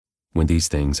When these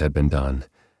things had been done,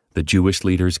 the Jewish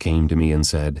leaders came to me and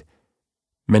said,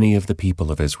 "Many of the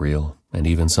people of Israel, and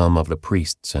even some of the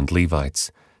priests and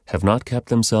Levites, have not kept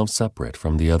themselves separate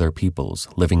from the other peoples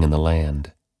living in the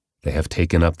land. They have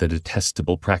taken up the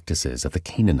detestable practices of the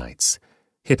Canaanites,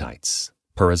 Hittites,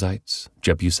 Perizzites,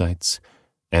 Jebusites,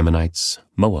 Ammonites,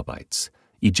 Moabites,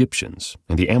 Egyptians,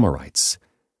 and the Amorites.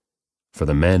 For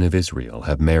the men of Israel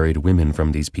have married women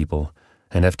from these people,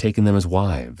 and have taken them as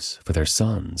wives for their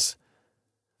sons.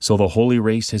 So the holy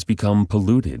race has become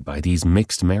polluted by these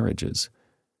mixed marriages.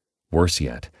 Worse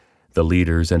yet, the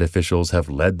leaders and officials have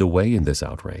led the way in this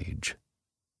outrage."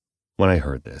 When I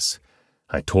heard this,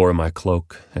 I tore my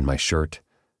cloak and my shirt,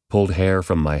 pulled hair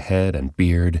from my head and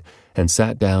beard, and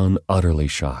sat down utterly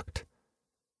shocked.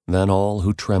 Then all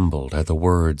who trembled at the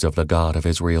words of the God of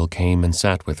Israel came and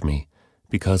sat with me,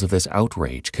 because of this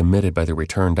outrage committed by the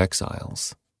returned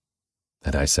exiles.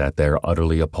 And I sat there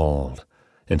utterly appalled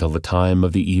until the time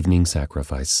of the evening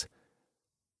sacrifice.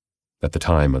 At the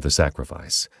time of the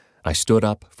sacrifice, I stood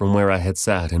up from where I had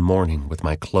sat in mourning with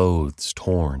my clothes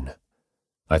torn.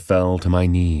 I fell to my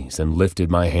knees and lifted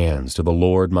my hands to the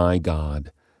Lord my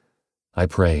God. I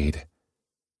prayed,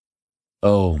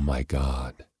 "Oh, my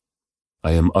God,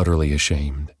 I am utterly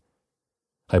ashamed.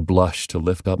 I blush to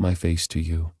lift up my face to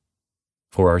you,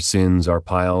 for our sins are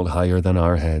piled higher than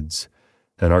our heads,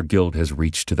 and our guilt has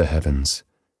reached to the heavens.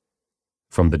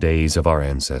 From the days of our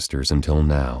ancestors until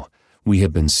now, we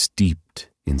have been steeped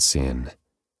in sin.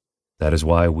 That is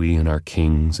why we and our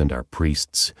kings and our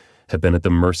priests have been at the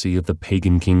mercy of the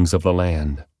pagan kings of the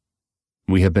land.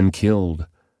 We have been killed,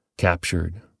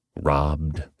 captured,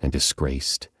 robbed, and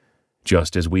disgraced,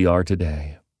 just as we are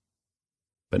today.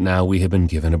 But now we have been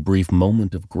given a brief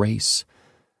moment of grace,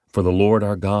 for the Lord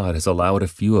our God has allowed a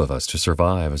few of us to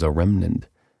survive as a remnant.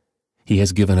 He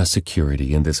has given us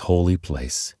security in this holy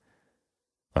place.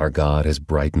 Our God has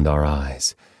brightened our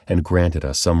eyes and granted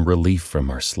us some relief from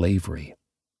our slavery.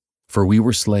 For we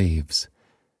were slaves,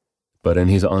 but in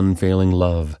His unfailing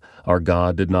love, our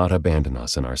God did not abandon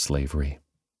us in our slavery.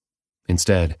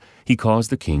 Instead, He caused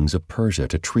the kings of Persia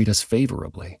to treat us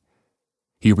favorably.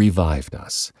 He revived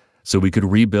us so we could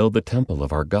rebuild the temple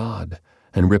of our God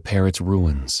and repair its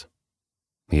ruins.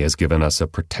 He has given us a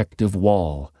protective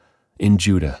wall in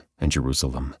Judah and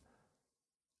Jerusalem.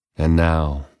 And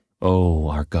now, O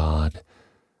our God,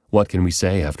 what can we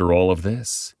say after all of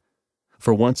this?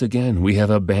 For once again we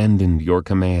have abandoned your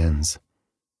commands.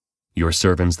 Your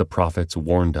servants the prophets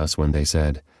warned us when they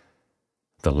said,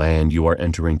 "The land you are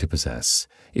entering to possess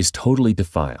is totally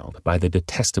defiled by the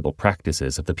detestable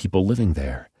practices of the people living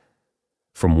there.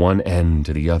 From one end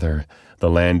to the other, the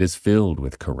land is filled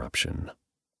with corruption.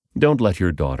 Don't let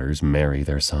your daughters marry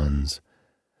their sons.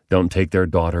 Don't take their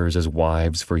daughters as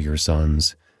wives for your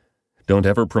sons. Don't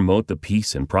ever promote the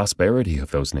peace and prosperity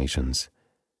of those nations.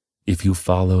 If you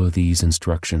follow these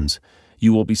instructions,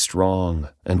 you will be strong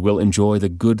and will enjoy the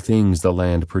good things the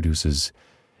land produces,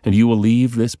 and you will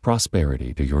leave this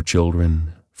prosperity to your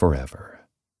children forever."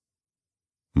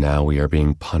 Now we are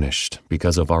being punished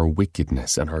because of our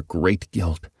wickedness and our great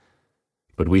guilt.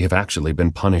 But we have actually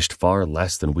been punished far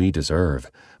less than we deserve,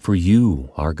 for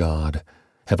you, our God,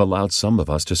 have allowed some of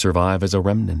us to survive as a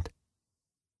remnant.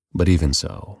 But even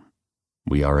so,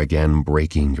 we are again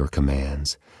breaking your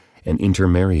commands and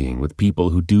intermarrying with people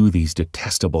who do these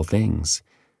detestable things.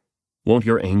 Won't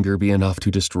your anger be enough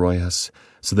to destroy us,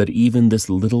 so that even this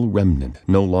little remnant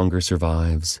no longer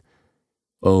survives?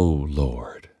 O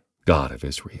Lord, God of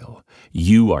Israel,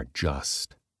 you are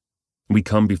just. We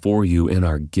come before you in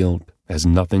our guilt as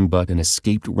nothing but an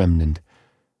escaped remnant,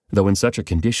 though in such a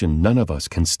condition none of us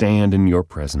can stand in your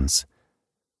presence.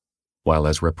 While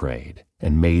Ezra prayed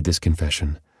and made this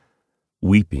confession,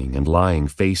 weeping and lying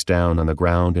face down on the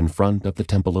ground in front of the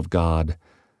temple of God,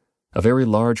 a very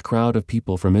large crowd of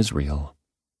people from Israel,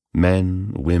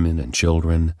 men, women, and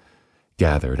children,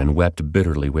 gathered and wept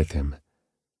bitterly with him.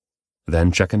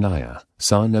 Then Jeconiah,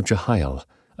 son of Jehiel,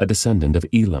 a descendant of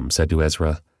Elam, said to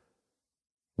Ezra,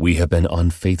 "We have been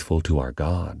unfaithful to our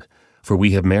God, for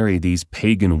we have married these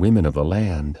pagan women of the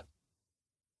land.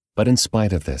 But in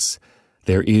spite of this,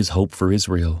 there is hope for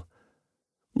Israel.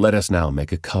 Let us now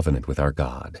make a covenant with our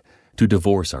God to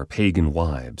divorce our pagan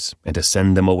wives and to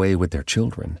send them away with their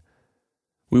children.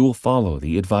 We will follow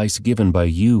the advice given by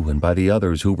you and by the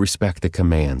others who respect the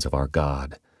commands of our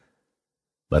God.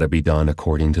 Let it be done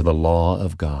according to the law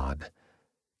of God.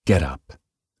 Get up,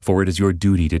 for it is your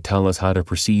duty to tell us how to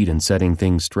proceed in setting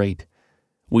things straight.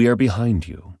 We are behind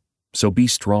you, so be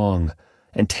strong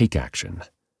and take action."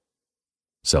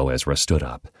 So Ezra stood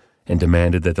up and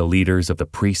demanded that the leaders of the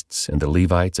priests and the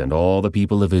Levites and all the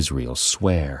people of Israel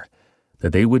swear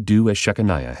that they would do as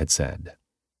Shechaniah had said.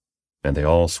 And they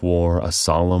all swore a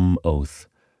solemn oath.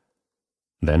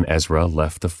 Then Ezra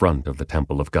left the front of the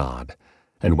temple of God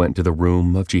and went to the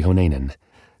room of Jehohanan,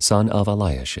 son of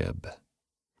Eliashib.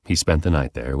 He spent the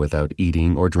night there without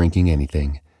eating or drinking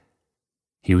anything.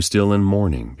 He was still in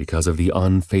mourning because of the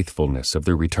unfaithfulness of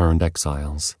the returned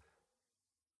exiles.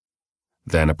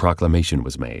 Then a proclamation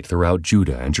was made throughout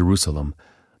Judah and Jerusalem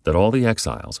that all the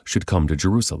exiles should come to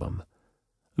Jerusalem.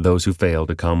 Those who failed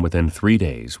to come within 3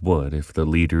 days would, if the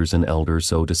leaders and elders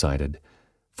so decided,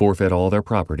 forfeit all their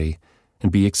property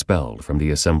and be expelled from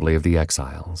the assembly of the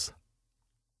exiles.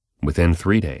 Within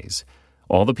 3 days,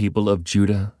 all the people of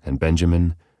Judah and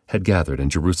Benjamin had gathered in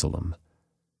Jerusalem.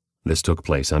 This took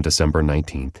place on December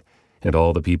 19th, and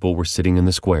all the people were sitting in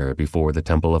the square before the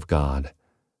temple of God.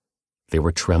 They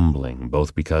were trembling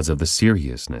both because of the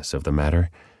seriousness of the matter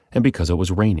and because it was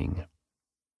raining.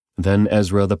 Then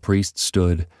Ezra the priest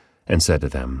stood and said to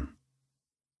them,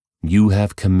 "You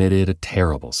have committed a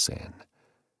terrible sin.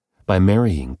 By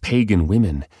marrying pagan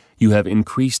women, you have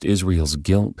increased Israel's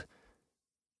guilt.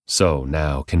 So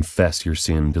now confess your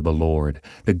sin to the Lord,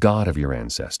 the God of your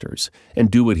ancestors, and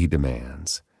do what he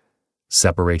demands.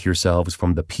 Separate yourselves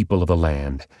from the people of the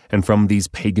land and from these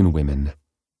pagan women."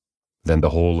 Then the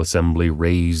whole assembly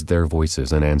raised their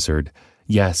voices and answered,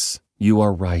 "Yes, you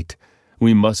are right.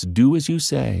 We must do as you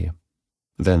say."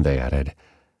 Then they added,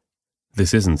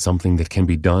 "This isn't something that can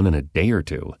be done in a day or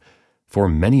two, for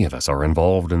many of us are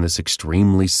involved in this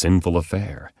extremely sinful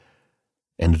affair.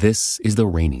 And this is the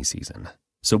rainy season,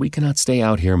 so we cannot stay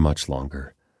out here much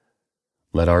longer.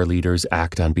 Let our leaders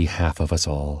act on behalf of us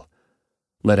all.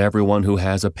 Let everyone who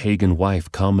has a pagan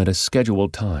wife come at a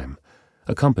scheduled time,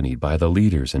 accompanied by the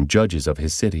leaders and judges of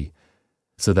his city,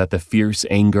 so that the fierce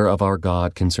anger of our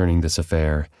God concerning this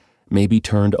affair may be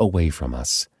turned away from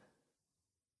us."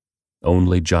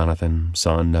 Only Jonathan,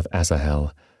 son of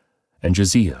Asahel, and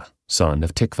Josiah, son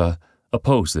of Tikvah,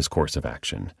 opposed this course of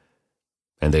action,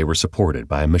 and they were supported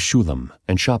by Meshullam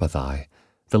and Shabbathai,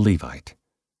 the Levite.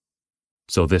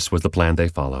 So this was the plan they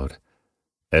followed.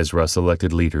 Ezra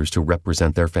selected leaders to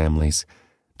represent their families,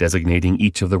 designating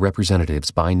each of the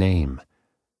representatives by name.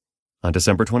 On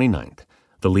December 29th,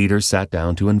 the leaders sat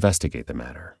down to investigate the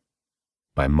matter.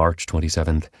 By March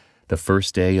 27th, the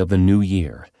first day of the new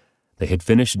year, they had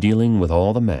finished dealing with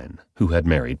all the men who had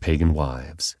married pagan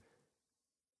wives.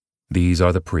 These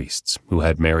are the priests who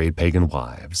had married pagan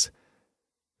wives.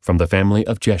 From the family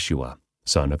of Jeshua,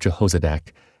 son of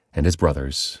Jehozadak, and his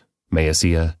brothers,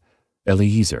 Maaseiah,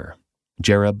 Eliezer,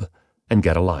 Jerub, and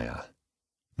Gedaliah.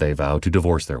 They vowed to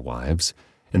divorce their wives,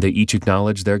 and they each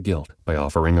acknowledged their guilt by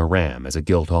offering a ram as a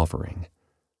guilt offering.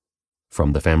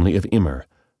 From the family of Immer,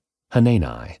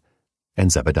 Hanani, and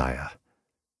Zebediah.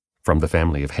 From the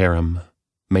family of Haram,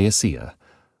 Maaseiah,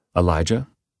 Elijah,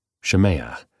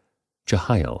 Shemaiah,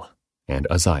 Jehiel, and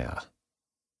Uzziah.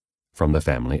 From the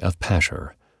family of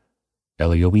Pashur,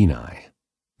 Elioenai,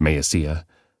 Maaseiah,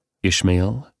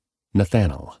 Ishmael,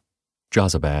 Nathanael,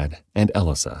 Jozabad, and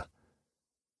Elasa.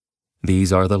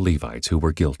 These are the Levites who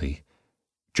were guilty: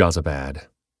 Jozabad,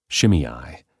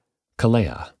 Shimei,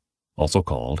 Kaleah, also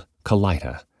called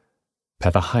Kelita,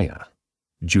 Pethahiah,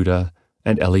 Judah,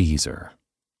 and Eliezer.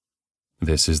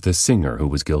 This is the singer who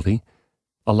was guilty: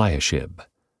 Eliashib.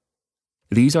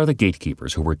 These are the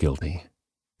gatekeepers who were guilty: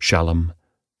 Shallum,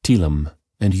 Telem,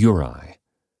 and Uri.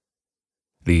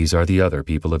 These are the other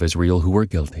people of Israel who were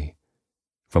guilty: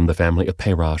 from the family of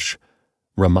Parosh,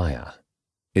 Ramiah,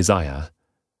 Isaiah,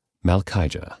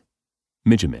 Malchijah,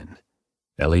 Mijamin,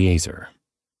 Eleazar,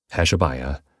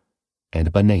 Hashabiah,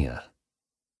 and Benaiah.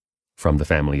 From the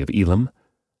family of Elam,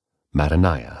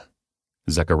 Mattaniah,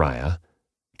 Zechariah,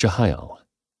 Jehiel,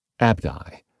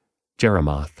 Abdi,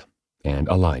 Jeremoth, and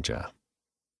Elijah.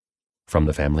 From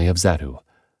the family of Zattu,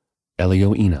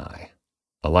 Elioenai,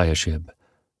 Eliashib,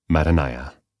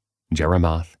 Mattaniah,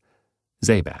 Jeremoth,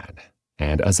 Zabad,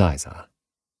 and Aziza.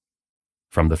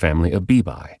 From the family of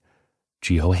Bebai,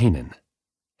 Jehohanan,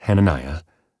 Hananiah,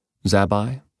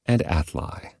 Zabbai, and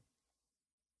Athli.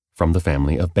 From the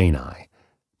family of Bani,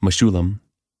 Meshullam,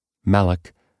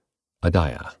 Malach,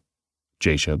 Adiah,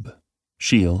 Jashub,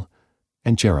 Sheel,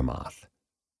 and Jeremoth.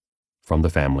 From the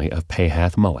family of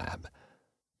Pahath Moab,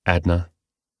 Adnah,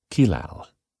 Kelal,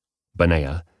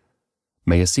 Benaiah,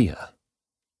 Maaseiah,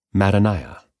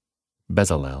 Mattaniah,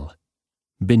 Bezalel,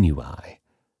 Binui,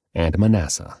 and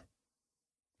Manasseh.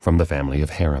 From the family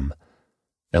of Haram,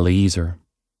 Eliezer,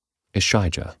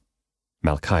 Ishijah,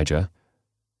 Malchijah,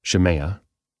 Shemaiah,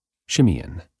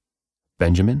 Shimeon,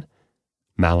 Benjamin,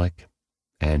 Malach,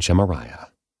 and Shemariah.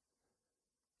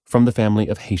 From the family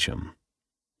of Hashem,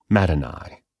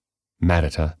 Mattani,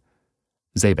 Mattata,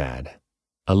 Zabad,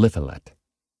 Eliphelet,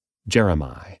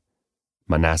 Jeremiah,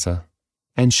 Manasseh,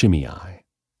 and Shimei.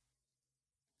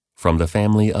 From the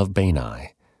family of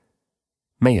Bani,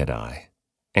 Maadai,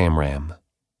 Amram,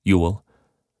 Uel,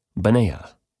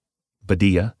 Benaiah,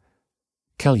 Bediah,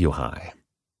 Keluhi,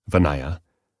 Vaniah,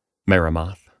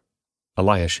 Meremoth,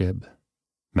 Eliashib,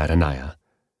 Mattaniah,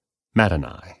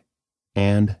 Mattani,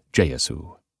 and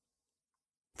Jeasu.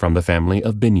 From the family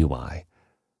of Binnui,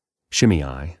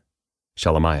 Shimei,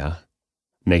 Shelemiah,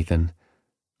 Nathan,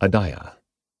 Adiah,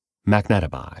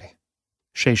 Machnadabai,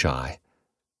 Sheshai,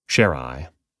 Sherai,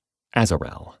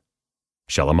 Azarel,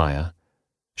 Shelemiah,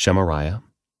 Shemariah,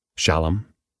 Shallum,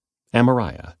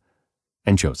 Amariah,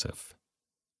 and Joseph.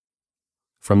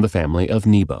 From the family of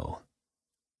Nebo,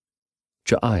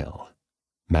 Jael,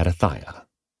 Mattathiah,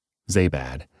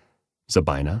 Zabad,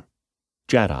 Zabina,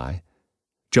 Jaddai,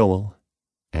 Joel,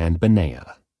 and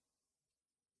Benaiah.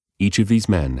 Each of these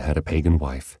men had a pagan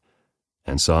wife,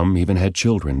 and some even had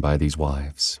children by these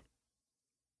wives.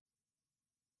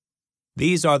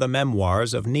 These are the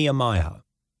memoirs of Nehemiah,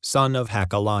 son of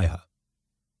Hakaliah.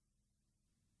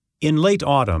 In late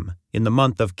autumn, in the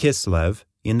month of Kislev,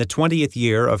 in the 20th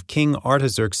year of King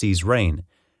Artaxerxes' reign,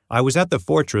 I was at the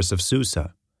fortress of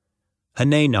Susa.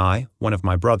 Hanani, one of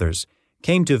my brothers,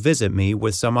 came to visit me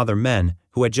with some other men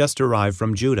who had just arrived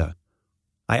from Judah.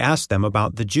 I asked them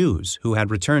about the Jews who had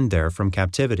returned there from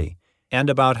captivity, and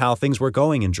about how things were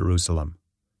going in Jerusalem.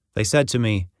 They said to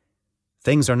me,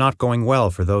 "Things are not going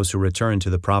well for those who return to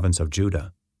the province of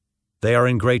Judah. They are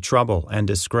in great trouble and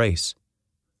disgrace.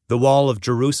 The wall of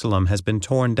Jerusalem has been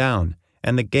torn down,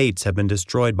 and the gates have been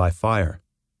destroyed by fire."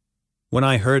 When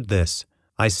I heard this,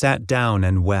 I sat down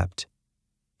and wept.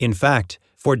 In fact,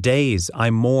 for days I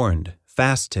mourned,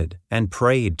 fasted, and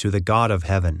prayed to the God of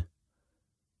heaven.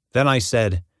 Then I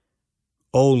said,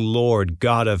 "O Lord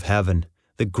God of heaven,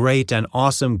 the great and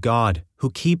awesome God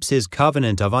who keeps his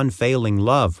covenant of unfailing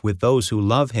love with those who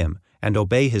love him and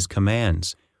obey his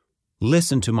commands,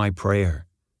 listen to my prayer.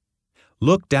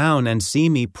 Look down and see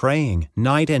me praying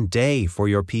night and day for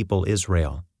your people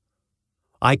Israel.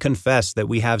 I confess that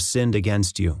we have sinned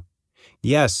against you.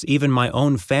 Yes, even my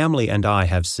own family and I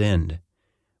have sinned.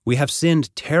 We have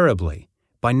sinned terribly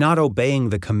by not obeying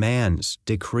the commands,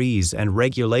 decrees, and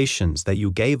regulations that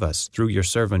you gave us through your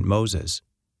servant Moses.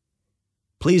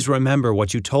 Please remember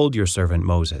what you told your servant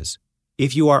Moses.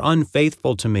 If you are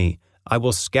unfaithful to me, I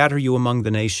will scatter you among the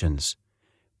nations.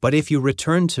 But if you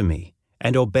return to me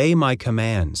and obey my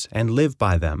commands and live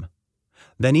by them,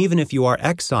 then even if you are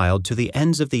exiled to the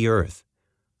ends of the earth,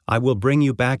 I will bring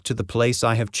you back to the place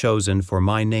I have chosen for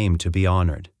my name to be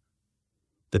honored.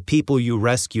 The people you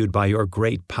rescued by your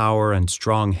great power and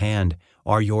strong hand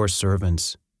are your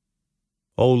servants.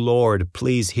 O Lord,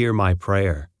 please hear my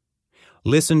prayer.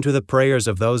 Listen to the prayers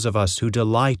of those of us who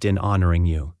delight in honoring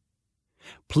you.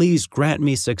 Please grant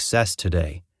me success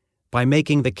today by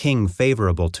making the king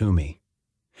favorable to me.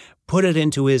 Put it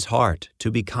into his heart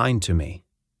to be kind to me."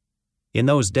 In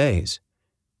those days,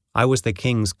 I was the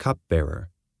king's cupbearer.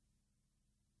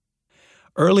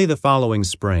 Early the following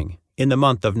spring, in the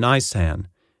month of Nisan,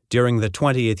 during the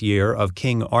 20th year of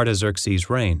King Artaxerxes'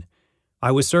 reign,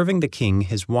 I was serving the king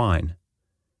his wine.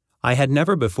 I had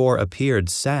never before appeared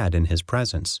sad in his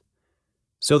presence.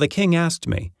 So the king asked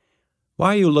me,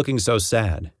 "Why are you looking so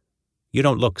sad? You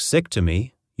don't look sick to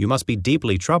me. You must be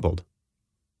deeply troubled."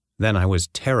 Then I was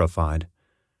terrified.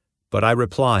 But I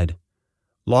replied,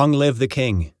 "Long live the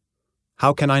king!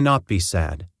 How can I not be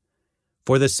sad?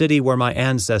 For the city where my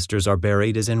ancestors are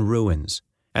buried is in ruins,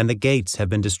 and the gates have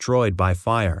been destroyed by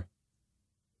fire."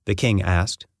 The king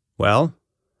asked, "Well,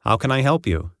 how can I help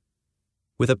you?"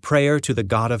 With a prayer to the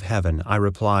God of heaven, I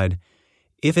replied,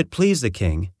 "If it please the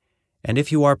king, and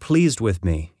if you are pleased with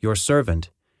me, your servant,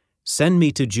 send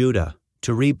me to Judah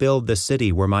to rebuild the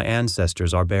city where my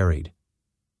ancestors are buried."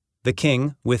 The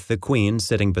king, with the queen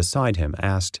sitting beside him,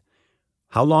 asked,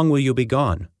 "How long will you be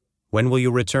gone? When will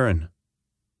you return?"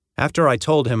 After I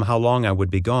told him how long I would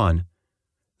be gone,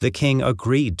 the king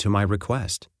agreed to my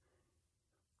request.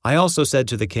 I also said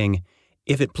to the king,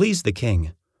 "If it please the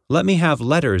king, let me have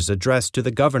letters addressed to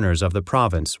the governors of the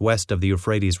province west of the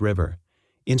Euphrates River,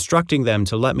 instructing them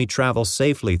to let me travel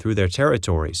safely through their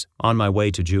territories on my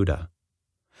way to Judah.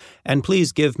 And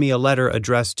please give me a letter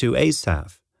addressed to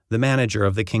Asaph, the manager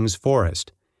of the king's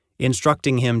forest,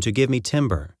 instructing him to give me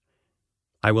timber.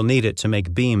 I will need it to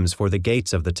make beams for the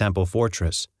gates of the temple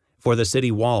fortress, for the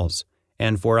city walls,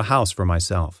 and for a house for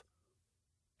myself."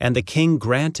 And the king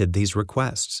granted these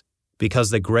requests, because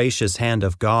the gracious hand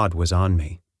of God was on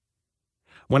me.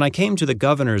 When I came to the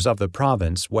governors of the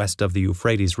province west of the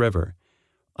Euphrates River,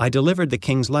 I delivered the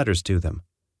king's letters to them.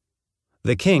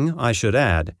 The king, I should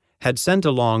add, had sent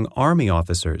along army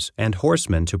officers and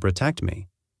horsemen to protect me.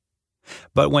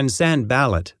 But when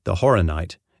Sanballat the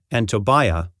Horonite and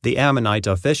Tobiah the Ammonite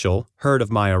official heard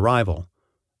of my arrival,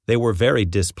 they were very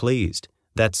displeased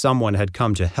that someone had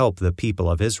come to help the people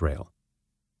of Israel.